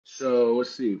So let's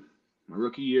see. My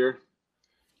rookie year,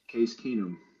 Case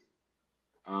Keenum,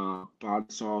 bought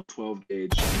us all 12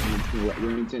 gauge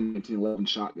Remington 1911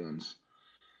 shotguns.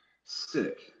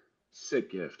 Sick,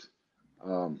 sick gift.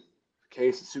 Um,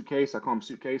 suitcase. I call him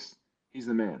suitcase. He's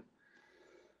the man.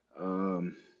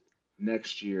 Um,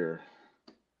 Next year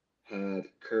had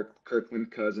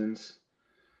Kirkland Cousins,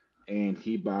 and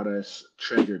he bought us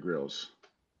Traeger grills.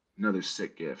 Another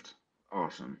sick gift.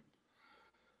 Awesome.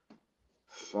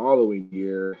 Following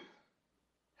year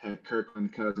had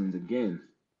Kirkland Cousins again.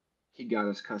 He got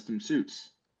us custom suits.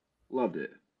 Loved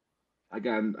it. I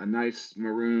got a nice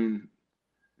maroon,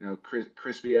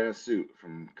 crispy ass suit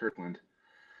from Kirkland.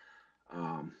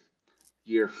 Um,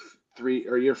 Year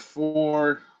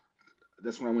 4,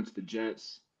 that's when I went to the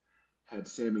Jets. Had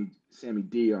Sammy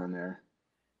D on there.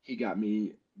 He got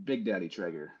me Big Daddy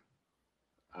Traeger.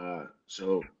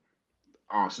 So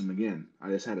awesome again. I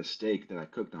just had a steak that I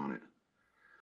cooked on it.